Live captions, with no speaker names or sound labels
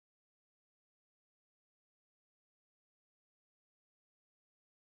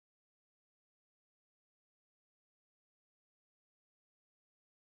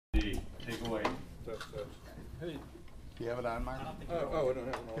Wait. Hey. Do you have it on, Mark? I don't have it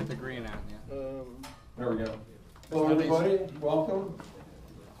on. Get the green on, yeah. There we go. Hello, everybody. Welcome.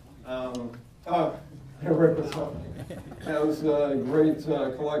 Rick was up. That was a great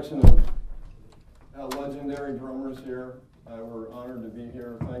collection of legendary drummers here. We're honored to be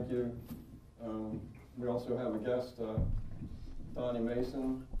here. Thank you. We also have a guest, Donnie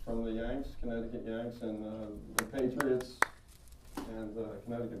Mason from the Yanks, Connecticut Yanks, and the Patriots, and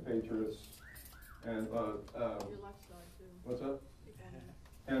Connecticut Patriots, and Your left side too. what's that?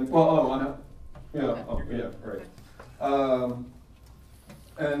 And And right.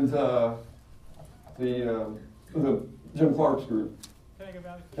 And the Jim Clark's group. Connecticut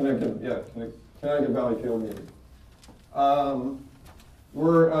Valley Field meeting.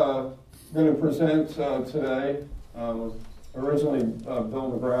 We're going to present today. Originally,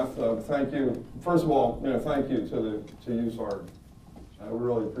 Bill McGrath. Thank you. First of all, thank you to N.A.R.D. We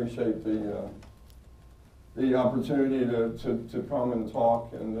really appreciate the opportunity to come and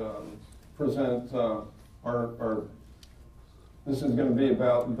talk and present our. This is going to be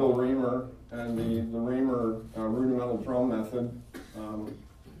about Bill Reamer and the Reamer rudimental drum method.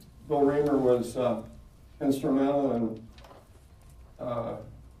 Bill Reamer was instrumental in.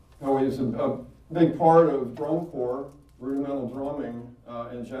 He's a big part of drum corps, rudimental drumming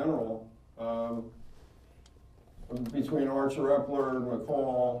in general. Between Archer Epler,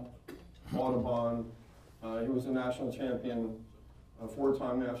 McCall, Audubon, he was a national champion, a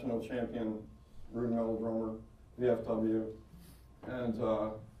four-time national champion rudimental drummer, VFW. And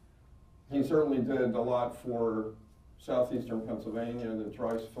he certainly did a lot for southeastern Pennsylvania, the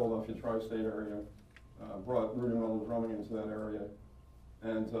Philadelphia tri-state area, brought rudimental drumming into that area.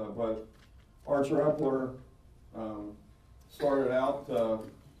 And but Archer Epler started out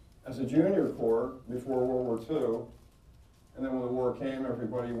as a junior corps before World War II, and then when the war came,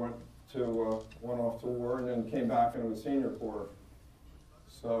 everybody went off to war, and then came back into the senior corps.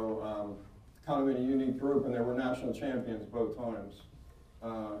 So kind of in a unique group, and they were national champions both times.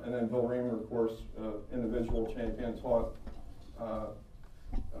 And then Bill Reamer, of course, individual champion, taught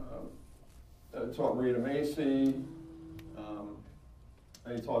Rita Macy.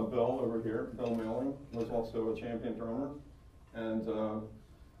 And he taught Bill over here. Bill Milling was also a champion drummer. And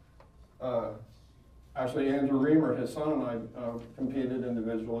actually, Andrew Reamer, his son, and I competed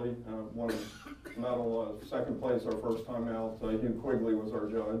individually. Won a medal, second place our first time out. Hugh Quigley was our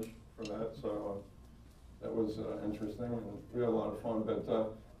judge for that. So that was interesting, and we had a lot of fun. But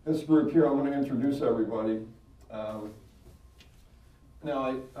this group here, I'm going to introduce everybody.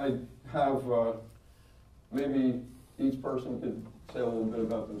 Now, I have maybe each person could say a little bit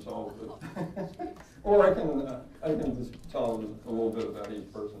about themselves, but or I can just tell them a little bit about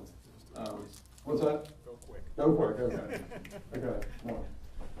each person. What's that? Go quick. Go quick. Okay. Okay. Come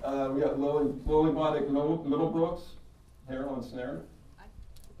on. We got Lily Boddick Middlebrooks here on snare.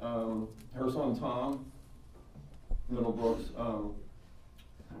 Her son Tom Middlebrooks.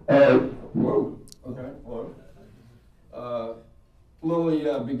 Whoa. Okay. Hello. Lily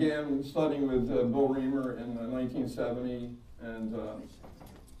began studying with Bill Reamer in 1970 and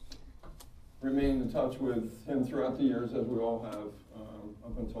remained in touch with him throughout the years, as we all have,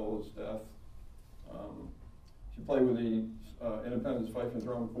 up until his death. She played with the Independence Fife and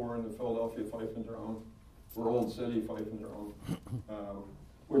Drum Corps and the Philadelphia Fife and Drum, or Old City Fife and Drum,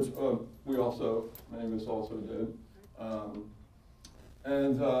 which many of us also did.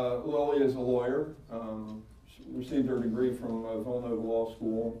 And Lily is a lawyer. She received her degree from Villanova Law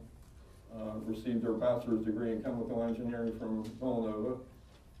School, received her bachelor's degree in chemical engineering from Villanova,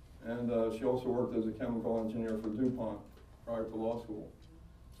 and she also worked as a chemical engineer for DuPont prior to law school.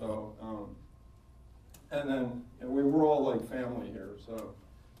 So, and then we were all like family here, so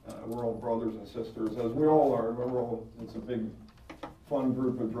we're all brothers and sisters, as we all are. It's a big, fun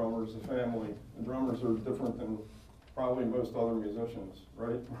group of drummers, a family. The drummers are different than probably most other musicians,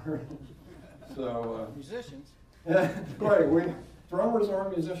 right? So Musicians. Yeah, right. Drummers are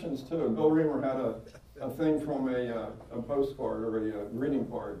musicians too. Bill Reamer had a thing from a postcard or a greeting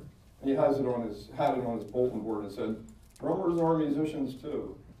card, and he had it on his bulletin board and said, "Drummers are musicians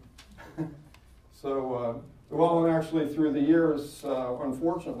too." So, well, and actually through the years,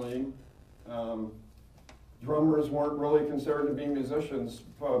 unfortunately, drummers weren't really considered to be musicians.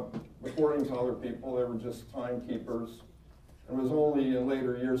 According to other people, they were just timekeepers. It was only in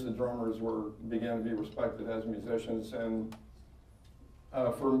later years that drummers began to be respected as musicians, and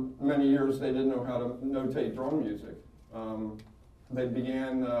for many years they didn't know how to notate drum music. They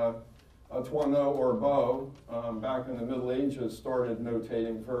began a Tourneau or bow back in the Middle Ages, started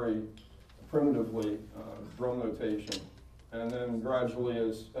notating very primitively drum notation. And then gradually,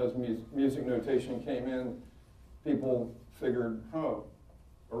 as music notation came in, people figured, oh,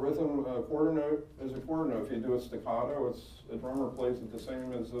 a rhythm quarter note is a quarter note. If you do a staccato, a drummer plays it the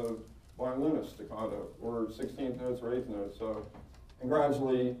same as a violinist staccato, or 16th notes or 8th notes. So, and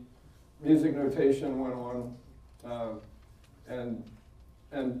gradually, music notation went on,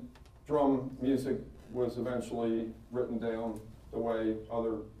 and drum music was eventually written down the way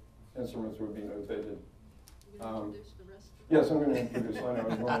other instruments would be notated. You gonna introduce the rest? Yes, I'm going to introduce. I know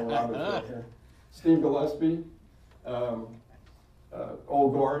I'm running rabbit trail here. Steve Gillespie,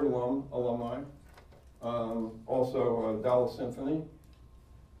 Old Guard alumni. Also Dallas Symphony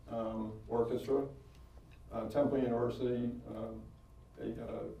Orchestra, Temple University,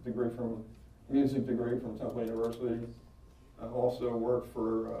 a degree from music degree from Temple University. Also worked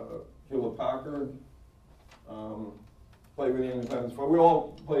for Hewlett Packard. Played with the Independence Fife. We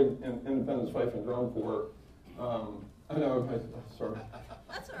all played in Independence Fife and Drum Corps. I know. Sorry.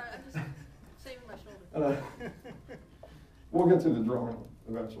 That's all right. I'm just saving my shoulder. We'll get to the drumming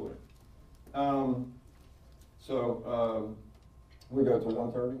eventually. We go to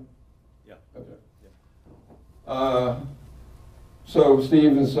 1:30? Yeah. Okay. Yeah. So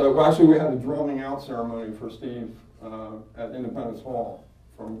Steve is, actually we had a drumming out ceremony for Steve at Independence Hall,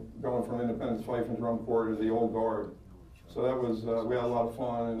 going from Independence Fife and Drum Corps to the Old Guard. So that was, we had a lot of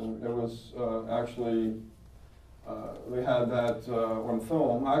fun, and it was actually, we had that on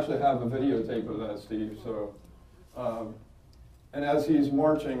film. I actually have a videotape of that, Steve. So, and as he's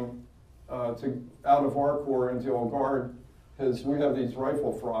marching out of our corps into Old Guard, we have these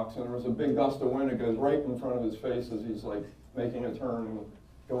rifle frocks, and there was a big gust of wind that goes right in front of his face as he's like making a turn and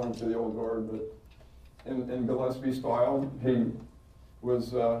going to the Old Guard. But in Gillespie style, he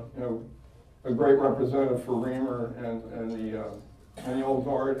was, a great representative for Reamer and the Old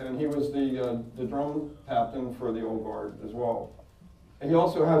Guard, and he was the drum captain for the Old Guard as well. And he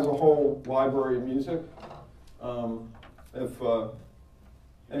also has a whole library of music. If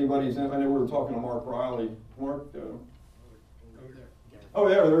anybody's in, I know we were talking to Mark Riley. Mark, oh,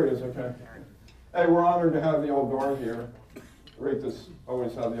 there he is. Okay. Hey, we're honored to have the Old Guard here. Great to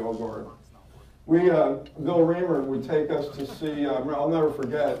always have the Old Guard. Bill Reamer would take us to see, I'll never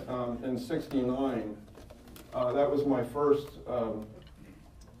forget, in '69, that was my first,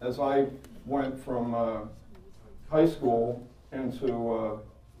 as I went from high school into,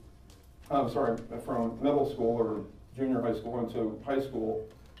 from middle school or junior high school into high school,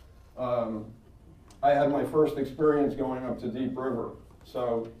 I had my first experience going up to Deep River.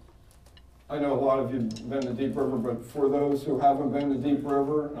 So I know a lot of you have been to Deep River, but for those who haven't been to Deep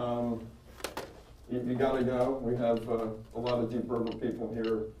River, you got to go. We have a lot of Deep River people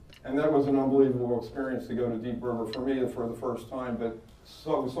here. And that was an unbelievable experience to go to Deep River for me for the first time. But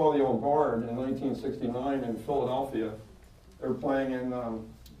we saw the Old Guard in 1969 in Philadelphia. They were playing in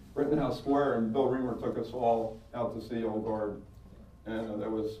Rittenhouse Square, and Bill Reamer took us all out to see Old Guard. And that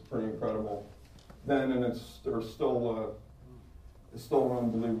was pretty incredible. Then, and it's still an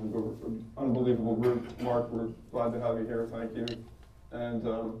unbelievable group. Mark, we're glad to have you here. Thank you. And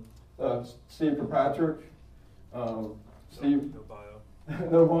Steve Kirkpatrick. Steve? No bio.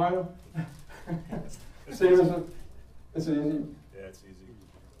 No bio? Steve, is it easy? Yeah, it's easy.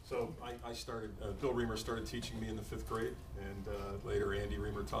 So I started, Bill Reamer started teaching me in the 5th grade, and later Andy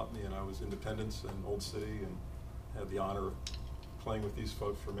Reamer taught me, and I was Independence and Old City, and had the honor of playing with these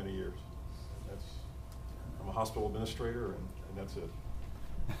folks for many years. I'm a hospital administrator, and that's it.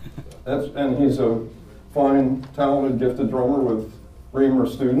 And he's a fine, talented, gifted drummer with Reamer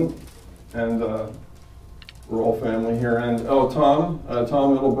student, and we're all family here. And Tom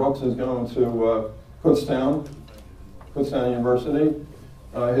Middlebrooks is going to Kutztown University.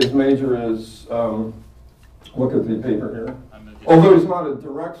 His major is, look at the paper here. Although he's not a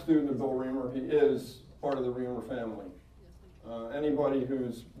direct student of Bill Reamer, he is part of the Reamer family. Anybody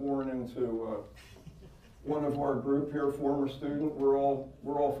who's born into one of our group here, former student, we're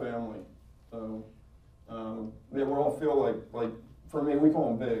all family. So we all feel like for me, we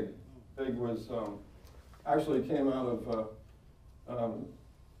call him Big. Big was actually came out of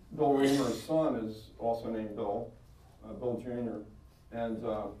Bill Reamer's son is also named Bill, Bill Jr. And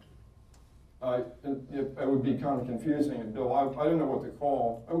it would be kind of confusing. And Bill, I didn't know what to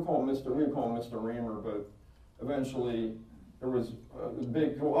call. We would call him Mr. Reamer, but eventually there was a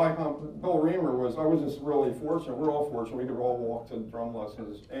big. Bill Reamer was. I was just really fortunate. We're all fortunate. We could all walk to drum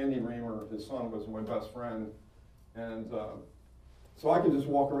lessons. Andy Reamer, his son, was my best friend, and so I could just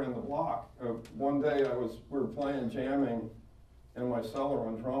walk around the block. One day we were playing, jamming in my cellar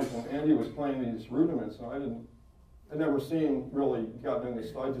on drums, and Andy was playing these rudiments, and I'd never gotten into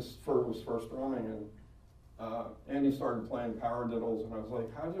stuff. It was first drumming, and Andy started playing paradiddles, and I was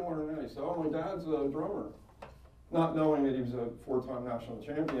like, how did you learn that? He said, oh, my dad's a drummer. Not knowing that he was a 4-time national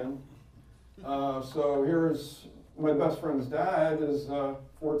champion. So here's my best friend's dad is a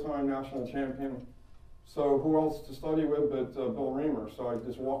 4-time national champion. So who else to study with but Bill Reamer? So I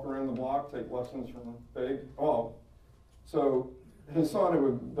just walk around the block, take lessons from Big. Oh, so his son, it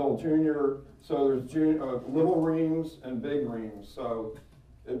was Bill Jr. So there's Little Reams and Big Reams. So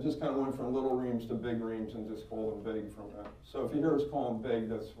it just kind of went from Little Reams to Big Reams and just called him Big from that. So if you hear us call him Big,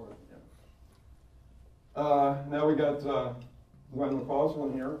 that's what. Yeah. Now we got Glenn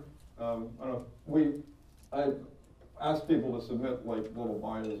McCausland here. I asked people to submit like little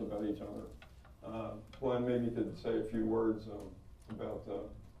bios about each other. Glenn, maybe you could say a few words about.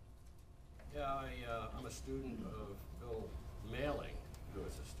 Yeah, I'm a student of Bill Mailing, who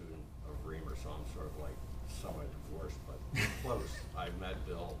is a student of Reamer, so I'm sort of like somewhat divorced, but close. I met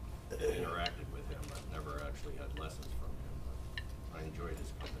Bill, interacted with him. I've never actually had lessons from him, but I enjoyed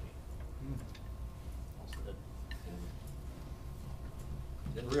his company.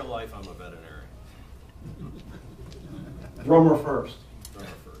 In real life, I'm a veterinarian. Drummer first.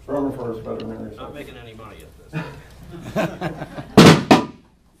 Drummer first. Drummer first, veterinarian. Not making any money at this.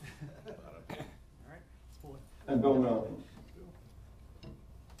 And Bill Melton.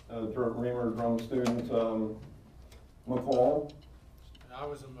 Reamer drum student. McCall. I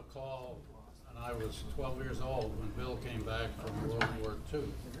was in McCall, and I was 12 years old when Bill came back from World War II.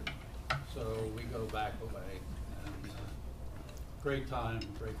 So we go back a way. And, great time,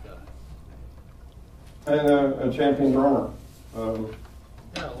 great guy. And a champion drummer.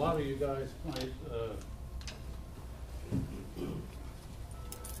 Yeah, a lot of you guys played.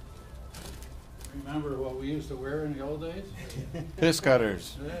 Remember what we used to wear in the old days? Piss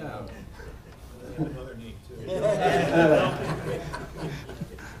cutters. Yeah. Another need too.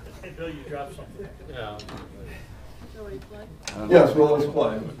 Hey Bill, you dropped something. Yeah. Shall we play? Yes, well, let's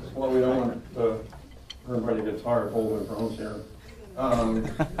play. Well, we don't want everybody to get tired of holding their drums here.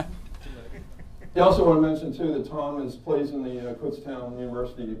 I also want to mention, too, that Tom plays in the Kutztown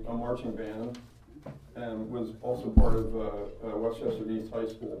University marching band and was also part of Westchester East High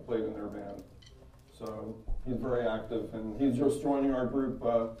School, played in their band. So he's very active, and he's just joining our group.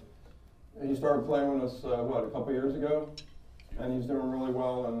 He started playing with us, a couple years ago? And he's doing really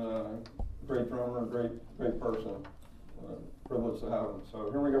well, and great drummer, great person. Privileged to have him. So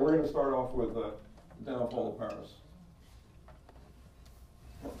here we go. We're going to start off with Downfall of Paris.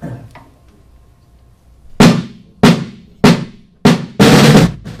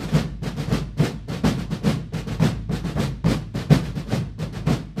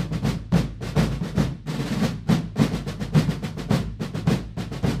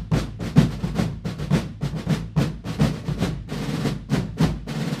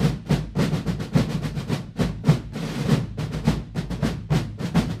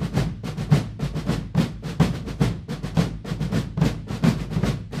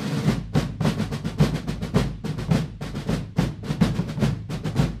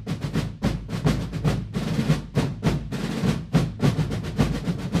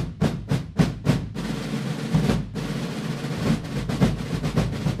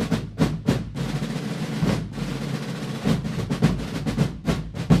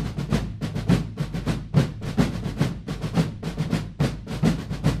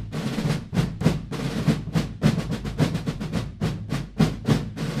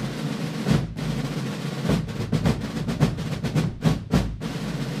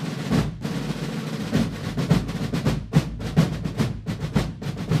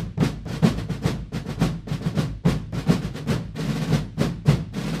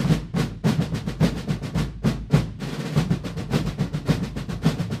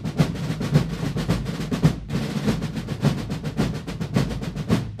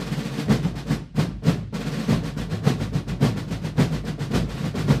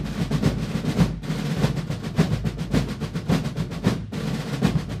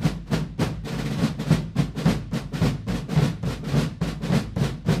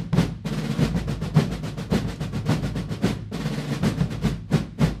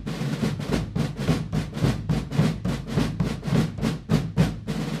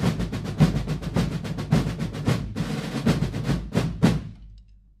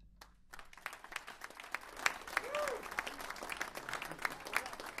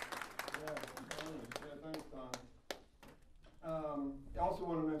 I also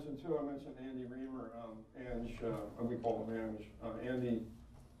want to mention, too, I mentioned Andy Reamer, we call him Ange. Andy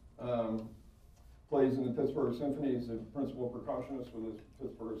plays in the Pittsburgh Symphony. He's the principal percussionist with the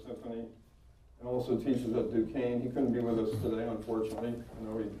Pittsburgh Symphony and also teaches at Duquesne. He couldn't be with us today, unfortunately. I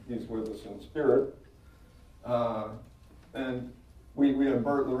know he's with us in spirit. And we have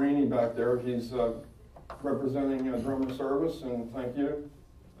Bert Larini back there. He's representing drummer service, and thank you.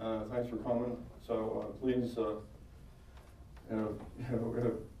 Thanks for coming. So please,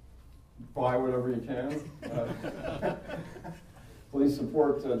 buy whatever you can. Please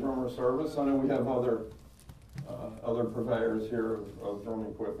support drummer service. I know we have other purveyors here of drum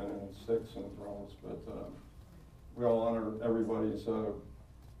equipment and sticks and drums, but we all honor everybody's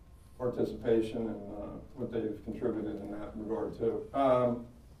participation and what they've contributed in that regard too.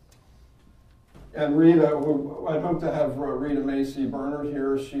 And Rita, I'd hope to have Rita Macy Bernard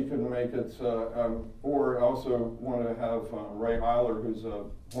here. She couldn't make it, or I also want to have Ray Eiler, who's a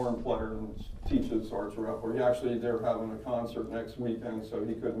horn player and teaches arts repertoire. They're having a concert next weekend, so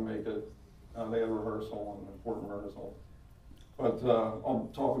he couldn't make it. They have a rehearsal, an important rehearsal. But I'll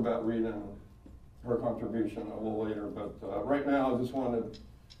talk about Rita and her contribution a little later. But right now, I just want to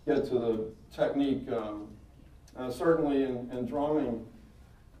get to the technique. Certainly in drumming,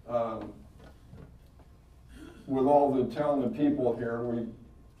 with all the talented people here, we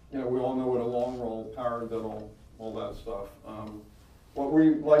all know what a long roll, paradiddle, all that stuff. What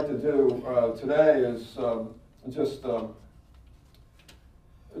we like to do today is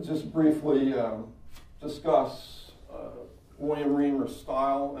just briefly discuss William Reamer's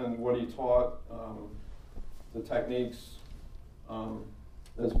style and what he taught, the techniques.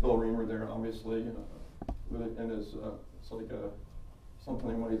 There's Bill Reamer there, obviously, and his it's like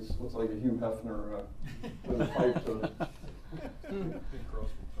something looks like a Hugh Hefner with a pipe to it. Bing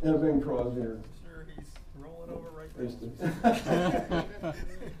Crosby. Yeah, Bing Crosby. Sure, he's rolling over right now.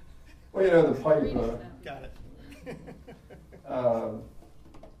 Well, the pipe. Got it.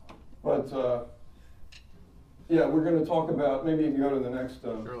 But yeah, we're going to talk about. Maybe you can go to the next.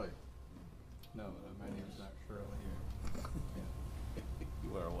 Shirley. No, my name is not Shirley here. You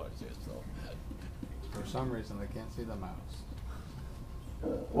want to watch this, though? For some reason, I can't see the mouse.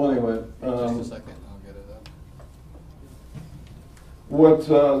 Well, anyway. Just a second, I'll get it up.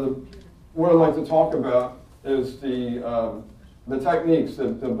 What I'd like to talk about is the techniques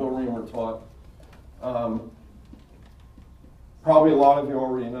that Bill Reamer taught. Probably a lot of you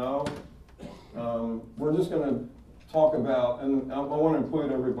already know. We're just going to talk about, and I want to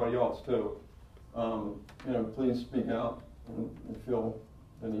include everybody else too. Please speak out and feel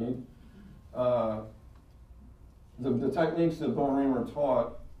the need. The techniques that Bill Reamer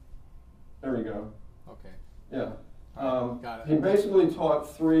taught. There you go. Okay. Yeah. Got it. He basically taught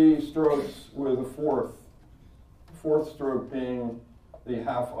 3 strokes with a fourth stroke being the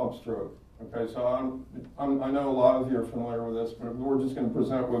half upstroke. Okay, so I know a lot of you are familiar with this, but we're just going to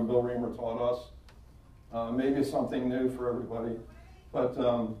present what Bill Reamer taught us. Maybe it's something new for everybody, but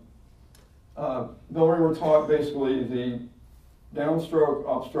Bill Reamer taught basically the downstroke,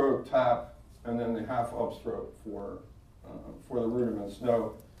 upstroke, tap, and then the half upstroke for the rudiments.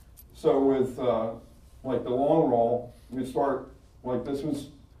 So with like the long roll, we start like this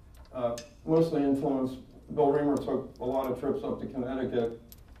was mostly influenced. Bill Reamer took a lot of trips up to Connecticut,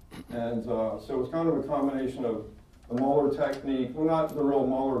 and so it was kind of a combination of the Moeller technique, well, not the real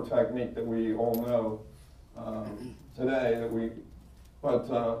Moeller technique that we all know today, but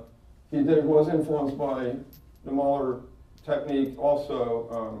he was influenced by the Moeller technique,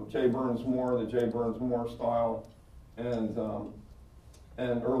 also J. Burns Moore, the J. Burns Moore style, and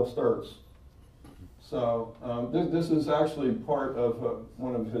Earl Sturtz. So this is actually part of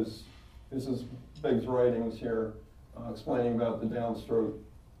one of his Big's writings here, explaining about the downstroke,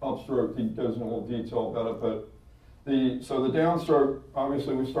 upstroke. He goes in a little detail about it, but the downstroke,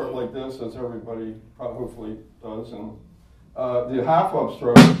 obviously we start like this, as everybody hopefully does, and the half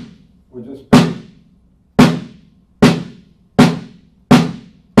upstroke would just be.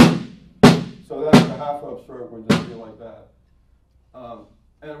 So that's the half upstroke would just be like that,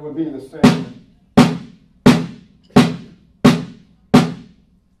 and it would be the same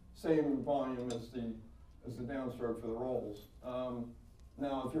volume as the downstroke for the rolls.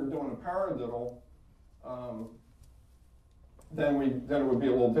 Now, if you're doing a paradiddle, then it would be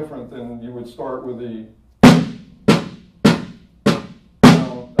a little different. Then you would start with the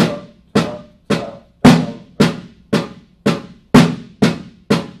down, tap, tap, down.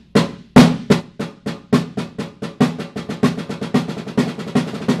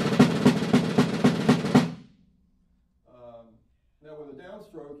 Now, with a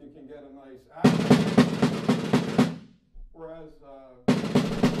downstroke, you can get a nice action. Whereas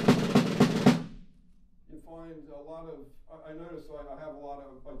you find a lot of, I notice I have a lot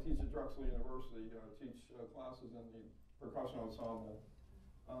of, I teach at Drexel University, teach classes in the percussion ensemble.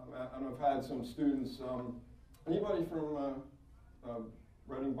 And I've had some students, anybody from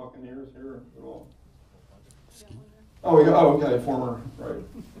Reading Buccaneers here at all? Oh, okay, former, right.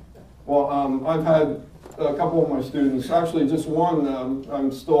 Well, I've had a couple of my students, actually just one,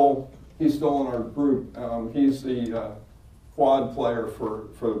 he's still in our group. He's the quad player for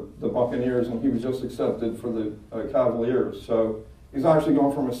the Buccaneers, and he was just accepted for the Cavaliers. So he's actually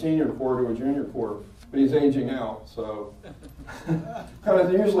going from a senior corps to a junior corps, but he's aging out. So kind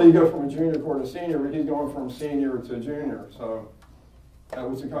of usually you go from a junior corps to senior, but he's going from senior to junior. So that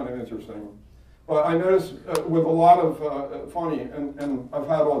was kind of interesting. But I noticed with a lot of funny, and I've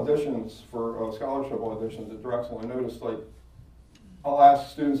had auditions for scholarship auditions at Drexel. I noticed like I'll ask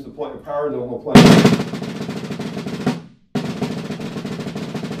students to play a paradiddle, they'll play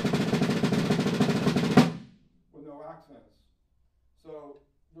with no accents. So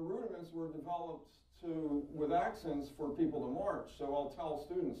the rudiments were developed with accents for people to march. So I'll tell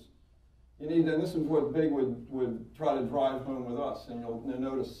students, you need, and this is what Big would try to drive home with us, and you'll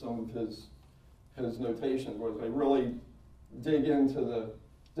notice some of his notations where they really dig into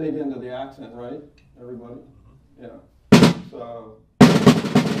the accent, right? Everybody? Yeah. So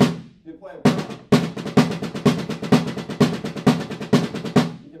you play a paradiddle.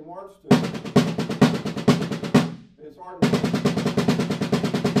 You can march to it. It's hard to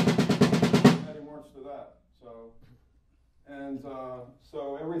how do you march to that? So and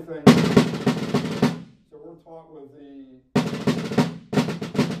so everything. So we're taught with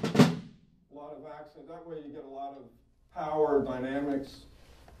a lot of accent. That way you get a lot of power, dynamics.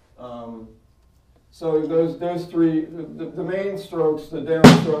 So those three, the main strokes, the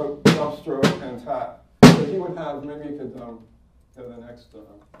downstroke, upstroke, and tap. So he would have, maybe you could go to the next.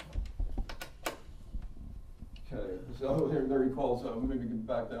 Okay, so there he calls, maybe you could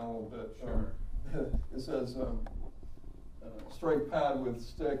back down a little bit. Sure. It says strike pad with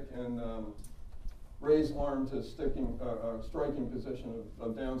stick and raise arm to striking position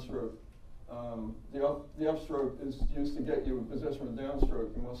of downstroke. The upstroke is used to get you in position with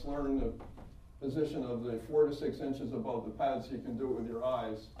downstroke. You must learn the position of the 4 to 6 inches above the pad so you can do it with your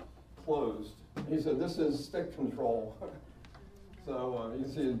eyes closed. He said, this is stick control. So you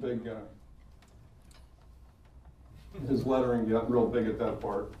can see his big, his lettering got real big at that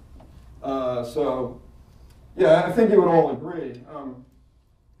part. So, yeah, I think you would all agree.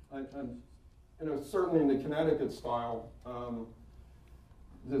 Certainly in the Connecticut style,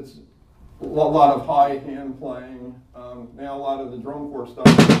 it's a lot of high hand playing. Now a lot of the drum corps stuff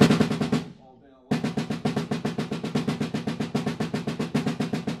all down low.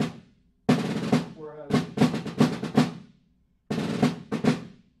 Whereas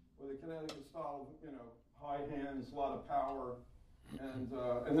with the Connecticut style, high hands, a lot of power, and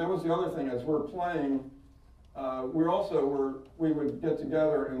that was the other thing as we're playing. We would get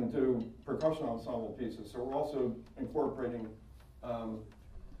together and do percussion ensemble pieces. So we're also incorporating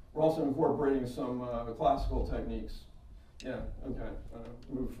some classical techniques. Yeah, okay,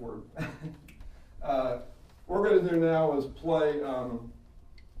 move forward. What we're going to do now is play a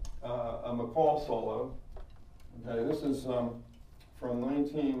McCall solo. Okay, this is from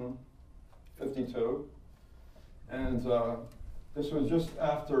 1952, and this was just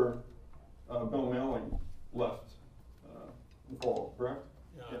after Bill Mailing left McCall, correct?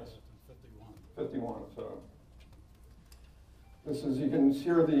 Yeah, Yes. 51. 51, so. This is, you can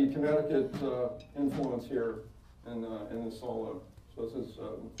hear the Connecticut influence here in the solo. So this is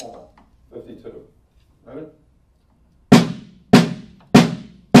McCall, 52. Ready?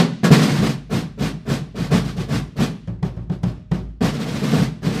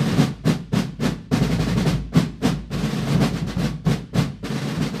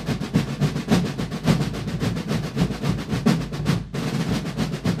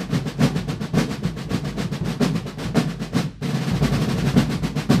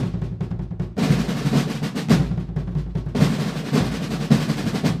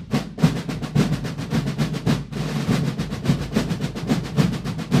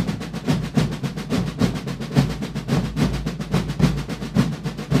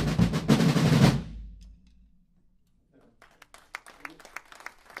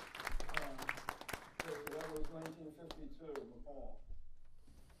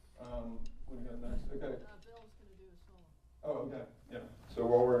 What do you got next? Okay. Bill's going to do a solo. Oh, okay. Yeah. So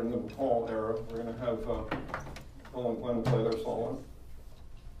while we're in the McCall era, we're going to have Bill and Glenn play their solo.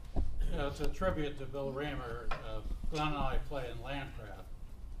 Yeah, it's a tribute to Bill Reamer. Glenn and I play in Landcraft,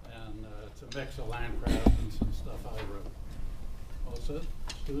 and it's a mix of Landcraft and some stuff I wrote. What's it,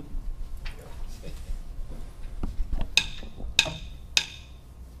 student?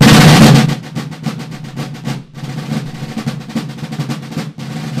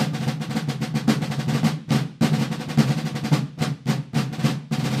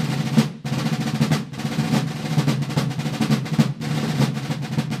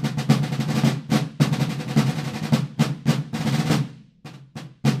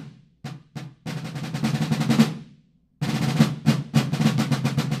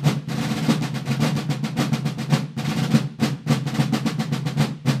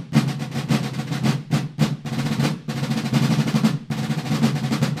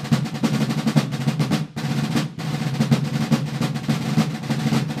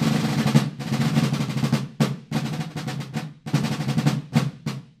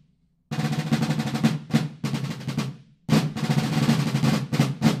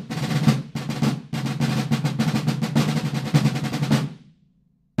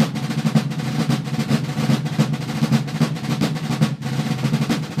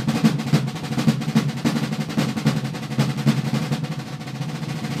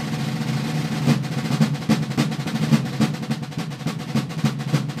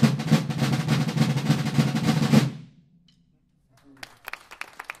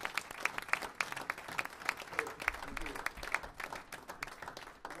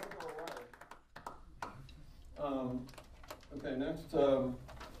 Okay, next, and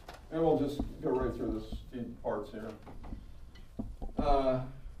we'll just go right through these parts here.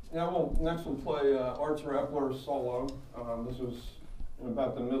 Next we'll play Archer Epler's solo. This was in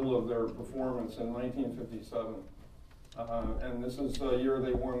about the middle of their performance in 1957. And this is the year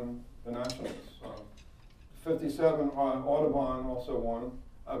they won the Nationals. 57, Audubon also won.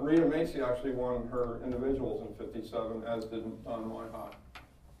 Rita Macy actually won her individuals in 57, as did Don Myhot.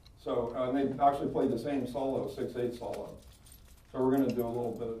 So they actually played the same solo, 6/8 solo. So we're going to do a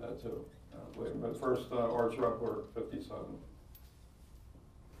little bit of that too later. But first, Archer Epler, 57.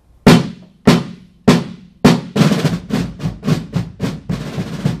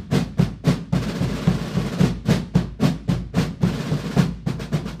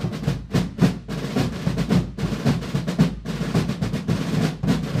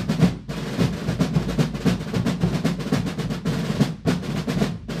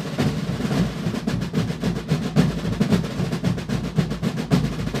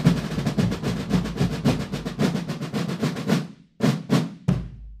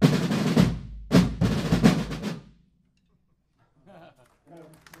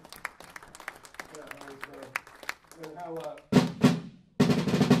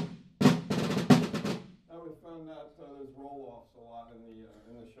 There's roll-offs a lot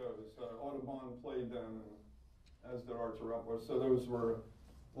in the shows. Audubon played them, as did Archer Epler. So those were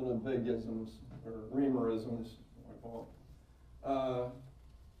little big isms, or Reamer-isms, I call it.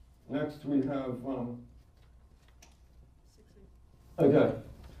 Next we have, okay.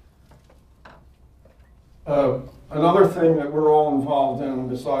 Another thing that we're all involved in,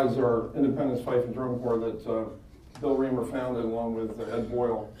 besides our Independence Fife and Drum Corps that Bill Reamer founded along with Ed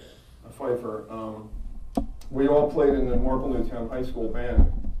Boyle, a fifer, we all played in the North Newtown High School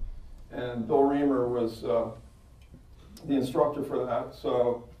band, and Bill Reamer was the instructor for that.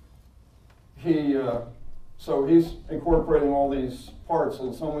 So he's incorporating all these parts,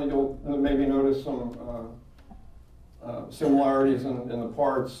 and some of you'll maybe notice some similarities in the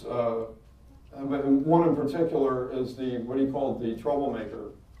parts. But one in particular is what he called the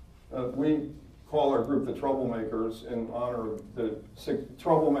Troublemaker. We call our group the Troublemakers in honor of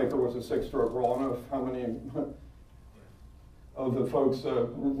Troublemaker was a 6-stroke roll. I don't know how many of the folks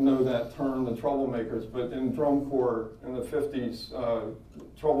know that term, the Troublemakers, but in drum corps in the 50s,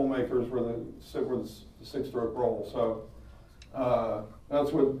 Troublemakers were the 6-stroke roll. So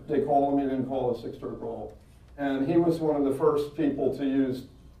that's what they call them. He didn't call it a 6-stroke roll. And he was one of the first people to use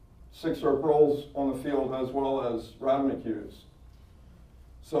 6-stroke rolls on the field as well as Rademachews.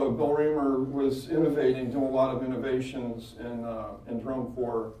 So Bill Reamer was innovating, doing a lot of innovations in drum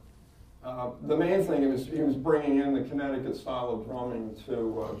corps. The main thing is he was bringing in the Connecticut style of drumming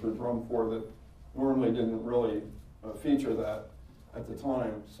to the drum corps that normally didn't really feature that at the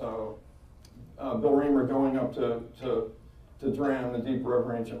time. So Bill Reamer going up to Dram, the Deep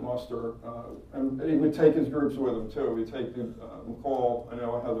River Ancient Muster, and he would take his groups with him too. He'd take McCall. I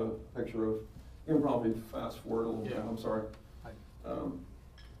know I have a picture of. You can probably fast forward a little bit. I'm sorry.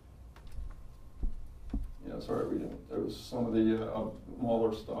 Yeah, sorry, we didn't. There was some of the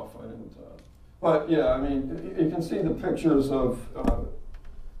Mahler stuff I didn't. But yeah, I mean, you can see the pictures of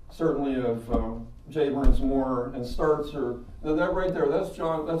certainly of J. Burns Moore and Startzer. That right there, that's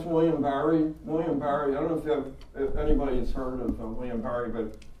John. That's William Barry. William Barry. I don't know if anybody has heard of William Barry,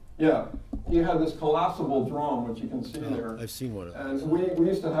 but yeah, he had this collapsible drum, which you can see there. I've seen one of And those. we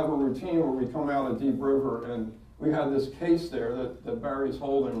used to have a routine where we come out of Deep River and we had this case there that Barry's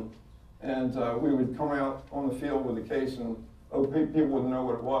holding. And we would come out on the field with the case, and people wouldn't know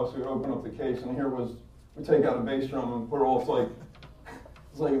what it was. So we'd open up the case, and we take out a bass drum and put it all,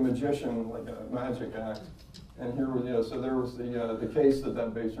 it's like a magician, like a magic act. And here was, so there was the case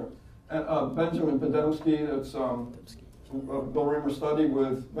that bass drum. And Benjamin Podemsky, that's Bill Reamer studied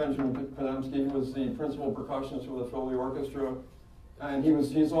with Benjamin Podemsky. He was the principal percussionist for the Philly Orchestra, and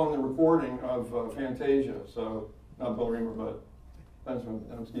he's on the recording of Fantasia. So not Bill Reamer, but Benjamin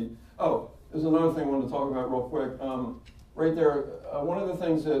Podemsky. Oh, there's another thing I wanted to talk about real quick. Right there, one of the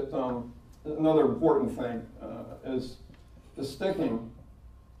things that, another important thing is the sticking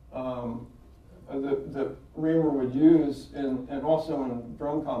that Reamer would use and also in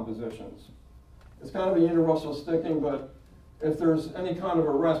drum compositions. It's kind of a universal sticking, but if there's any kind of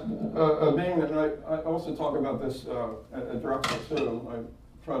a rest, being that I also talk about this at Drexel too. I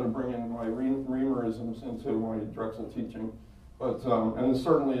try to bring in my Reamerisms into my Drexel teaching. But, and it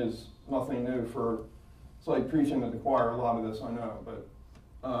certainly is nothing new it's like preaching to the choir, a lot of this I know, but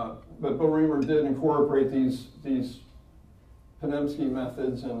Bill Reamer did incorporate these Podemsky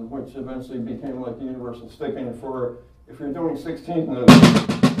methods, and which eventually became like the universal sticking for, if you're doing 16th notes,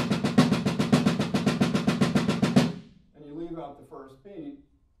 out the first beat.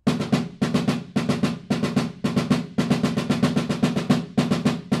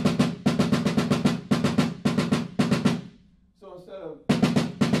 So instead of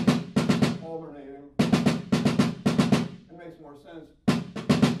alternating, it makes more sense.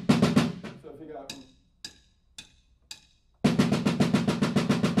 So if you got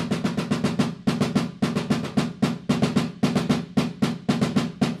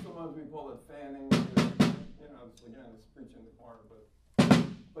sometimes we call it fanning. It's, again, it's preaching the choir,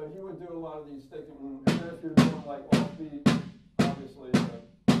 but he would do a lot of these sticking. And then if you're doing like offbeat, obviously.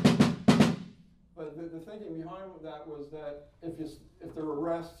 But the thinking behind that was that if there were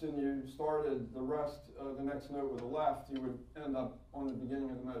rests and you started the rest, the next note with the left, you would end up on the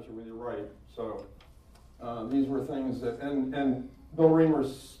beginning of the measure with your right. So these were things that, and Bill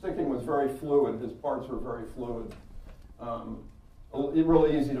Reamer's sticking was very fluid. His parts were very fluid.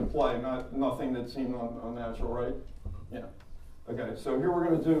 Really easy to play, nothing that seemed unnatural, right? Yeah. Okay, so here we're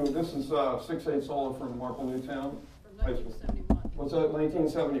going to do, this is 6/8 solo from Marple Newtown High School. From 1971. What's that?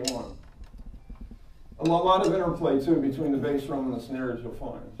 1971. A lot of interplay, too, between the bass drum and the snares, you'll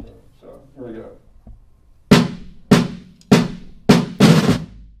find. So here we go.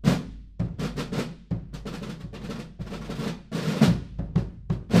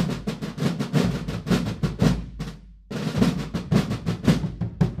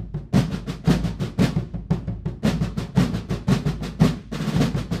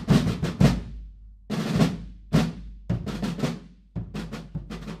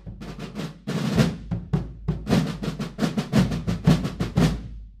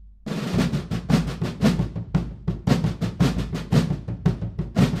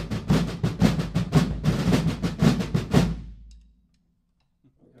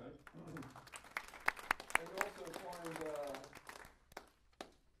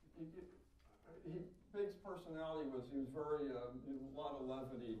 Big's personality was he was very a lot of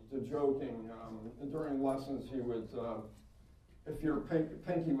levity, the joking. During lessons, he would, if your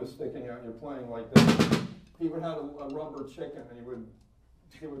pinky was sticking out, and you're playing like this, he would have a rubber chicken, and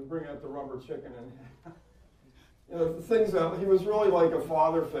he would bring out the rubber chicken, and things that he was really like a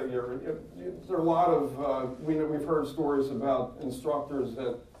father figure. There are a lot of we've heard stories about instructors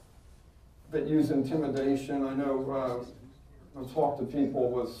that use intimidation. I know. I've talked to people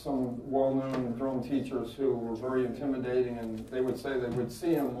with some well-known drum teachers who were very intimidating, and they would say they would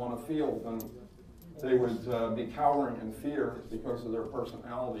see him on a field and they would be cowering in fear because of their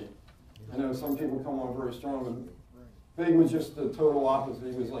personality. I know some people come on very strong, but Big was just the total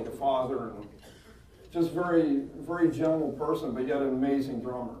opposite. He was like a father and just very, very gentle person, but yet an amazing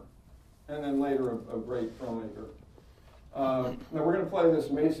drummer. And then later a great drum maker. Now we're going to play this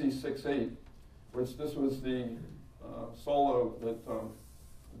Macy's 6/8, which this was the solo that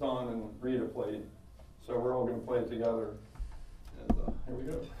Don and Rita played. So we're all going to play it together. And here we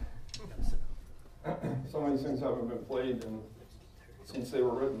go. Some of these things haven't been played since they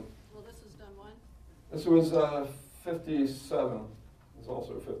were written. Well, this was done when? This was 57. It's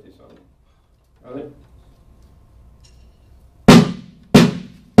also 57. Ready?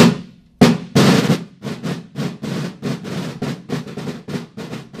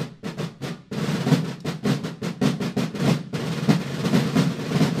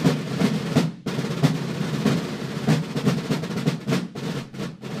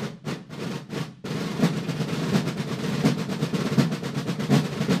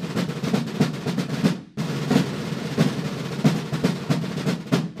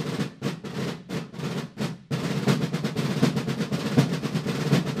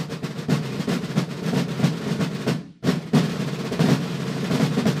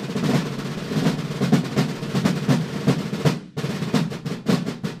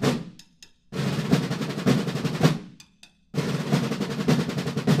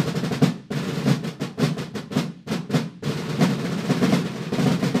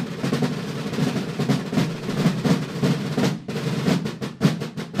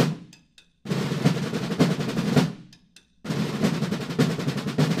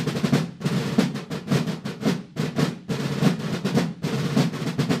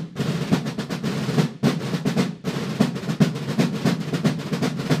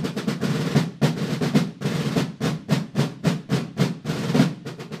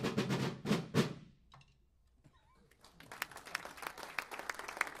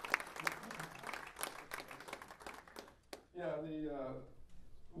 Yeah, the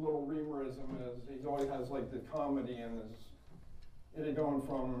little Reamerism is he always has like the comedy in his. It going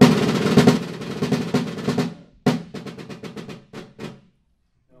from it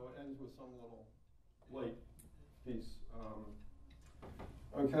ends with some little light piece.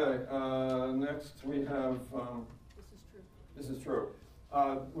 Okay, next we have. This is true. This is true.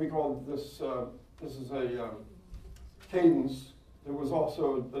 We call this, this is a cadence. There was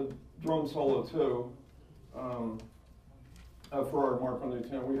also a drum solo too for our Marple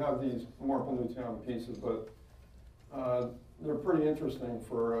Newtown. We have these Marple Newtown pieces, but they're pretty interesting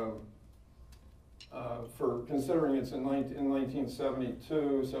for considering it's in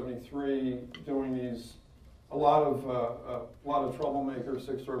 1972, 73, doing these, a lot of troublemaker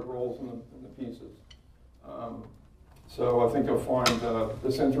six-stroke rolls in the pieces. So I think you'll find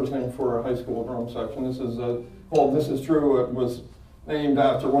this interesting for a high school drum section. This is called "This Is True." It was named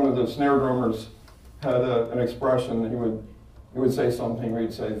after one of the snare drummers had an expression. He would say something.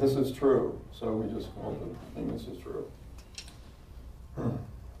 We'd say, "This is true." So we just called the thing "This Is True."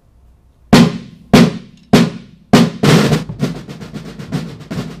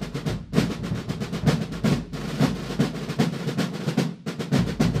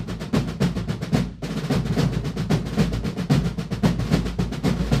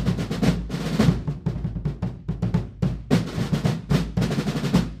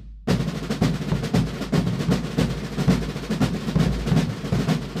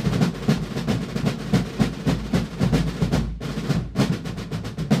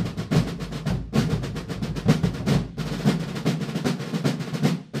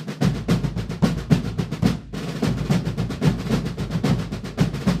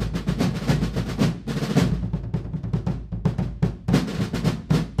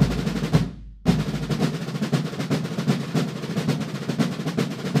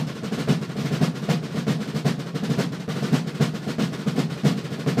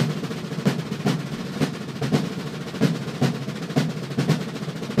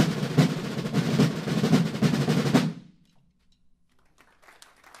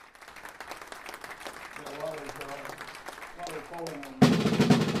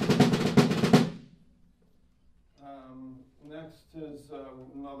 Next is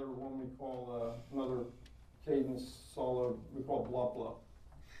another one we call another cadence solo we call blah blah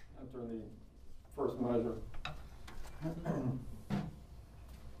after the first measure.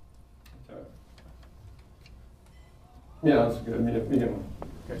 Okay. Yeah, that's good. Begin.